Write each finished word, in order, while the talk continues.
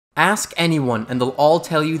Ask anyone and they'll all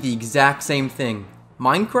tell you the exact same thing.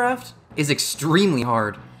 Minecraft is extremely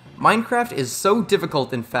hard. Minecraft is so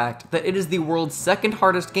difficult, in fact, that it is the world's second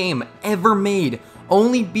hardest game ever made,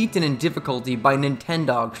 only beaten in difficulty by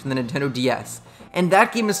Nintendogs from the Nintendo DS. And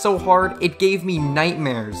that game is so hard, it gave me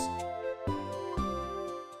nightmares.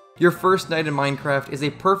 Your first night in Minecraft is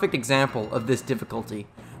a perfect example of this difficulty.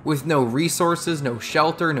 With no resources, no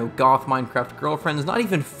shelter, no goth Minecraft girlfriends, not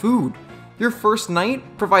even food. Your first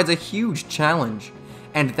night provides a huge challenge.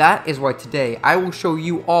 And that is why today I will show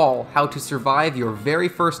you all how to survive your very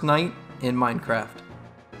first night in Minecraft.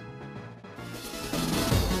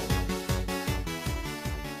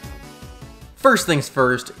 First things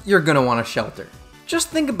first, you're gonna want a shelter. Just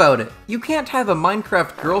think about it. You can't have a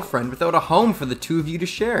Minecraft girlfriend without a home for the two of you to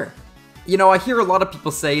share. You know, I hear a lot of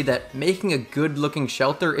people say that making a good looking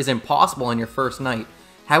shelter is impossible on your first night.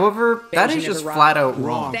 However, that is just flat out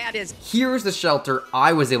wrong. Here's the shelter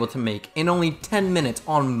I was able to make in only 10 minutes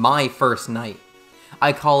on my first night.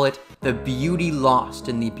 I call it the beauty lost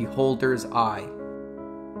in the beholder's eye.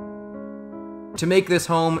 To make this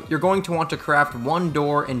home, you're going to want to craft one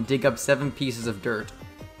door and dig up 7 pieces of dirt.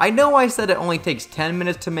 I know I said it only takes 10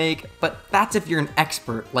 minutes to make, but that's if you're an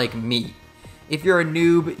expert like me. If you're a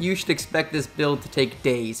noob, you should expect this build to take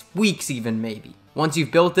days, weeks even maybe. Once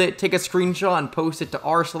you've built it, take a screenshot and post it to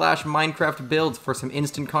r/Minecraft builds for some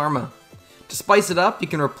instant karma. To spice it up, you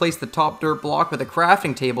can replace the top dirt block with a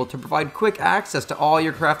crafting table to provide quick access to all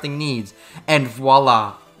your crafting needs. And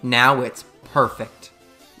voila, now it's perfect.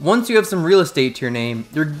 Once you have some real estate to your name,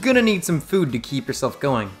 you're gonna need some food to keep yourself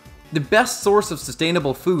going. The best source of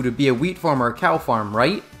sustainable food would be a wheat farm or a cow farm,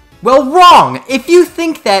 right? Well, wrong! If you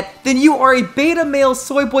think that, then you are a beta male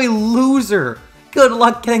soy boy loser. Good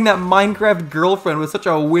luck getting that Minecraft girlfriend with such a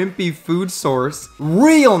wimpy food source.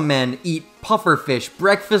 Real men eat pufferfish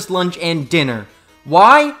breakfast, lunch, and dinner.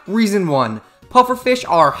 Why? Reason 1. Pufferfish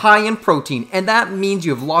are high in protein, and that means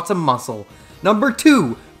you have lots of muscle. Number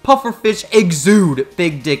 2. Pufferfish exude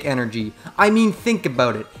big dick energy. I mean, think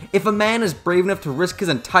about it. If a man is brave enough to risk his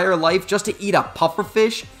entire life just to eat a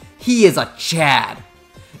pufferfish, he is a Chad.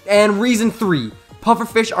 And reason 3.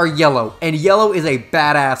 Pufferfish are yellow, and yellow is a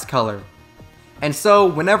badass color. And so,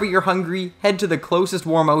 whenever you're hungry, head to the closest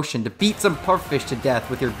warm ocean to beat some pufferfish to death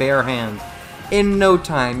with your bare hands. In no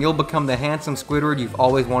time, you'll become the handsome Squidward you've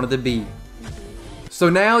always wanted to be. So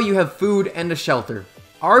now you have food and a shelter.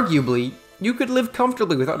 Arguably, you could live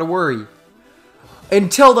comfortably without a worry.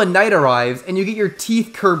 Until the night arrives and you get your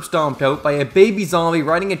teeth curb stomped out by a baby zombie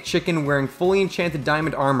riding a chicken wearing fully enchanted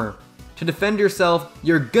diamond armor. To defend yourself,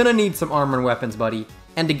 you're gonna need some armor and weapons, buddy.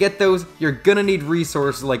 And to get those, you're gonna need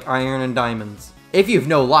resources like iron and diamonds. If you have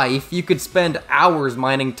no life, you could spend hours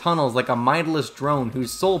mining tunnels like a mindless drone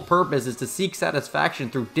whose sole purpose is to seek satisfaction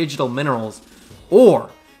through digital minerals. Or,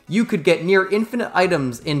 you could get near infinite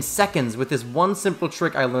items in seconds with this one simple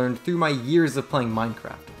trick I learned through my years of playing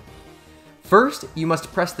Minecraft. First, you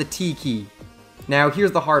must press the T key. Now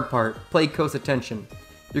here's the hard part, pay close attention.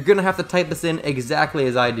 You're gonna have to type this in exactly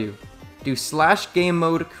as I do. Do /game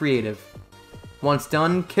mode creative. Once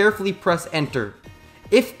done, carefully press enter.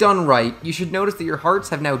 If done right, you should notice that your hearts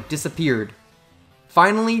have now disappeared.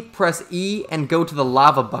 Finally, press E and go to the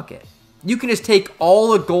lava bucket. You can just take all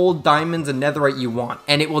the gold, diamonds, and netherite you want,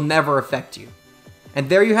 and it will never affect you. And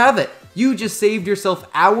there you have it. You just saved yourself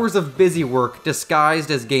hours of busy work disguised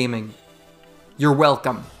as gaming. You're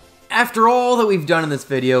welcome. After all that we've done in this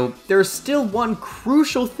video, there's still one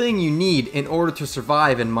crucial thing you need in order to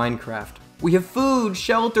survive in Minecraft. We have food,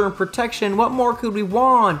 shelter, and protection. What more could we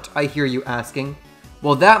want? I hear you asking.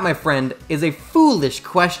 Well, that, my friend, is a foolish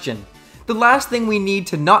question. The last thing we need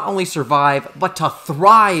to not only survive, but to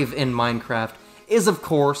thrive in Minecraft is, of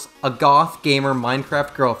course, a goth gamer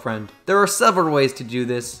Minecraft girlfriend. There are several ways to do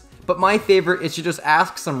this, but my favorite is to just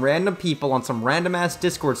ask some random people on some random-ass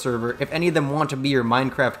Discord server if any of them want to be your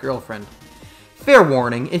Minecraft girlfriend. Fair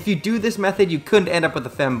warning, if you do this method, you could end up with a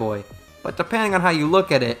femboy. But depending on how you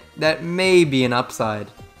look at it, that may be an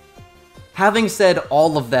upside. Having said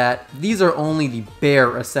all of that, these are only the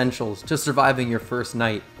bare essentials to surviving your first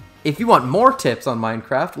night. If you want more tips on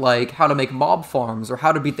Minecraft, like how to make mob farms or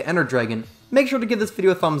how to beat the Ender Dragon, make sure to give this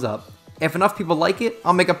video a thumbs up. If enough people like it,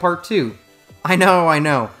 I'll make a part 2. I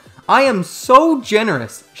know. I am so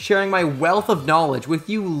generous sharing my wealth of knowledge with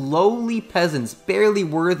you lowly peasants barely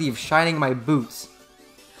worthy of shining my boots.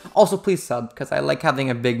 Also, please sub, because I like having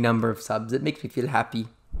a big number of subs. It makes me feel happy.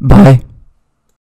 Bye.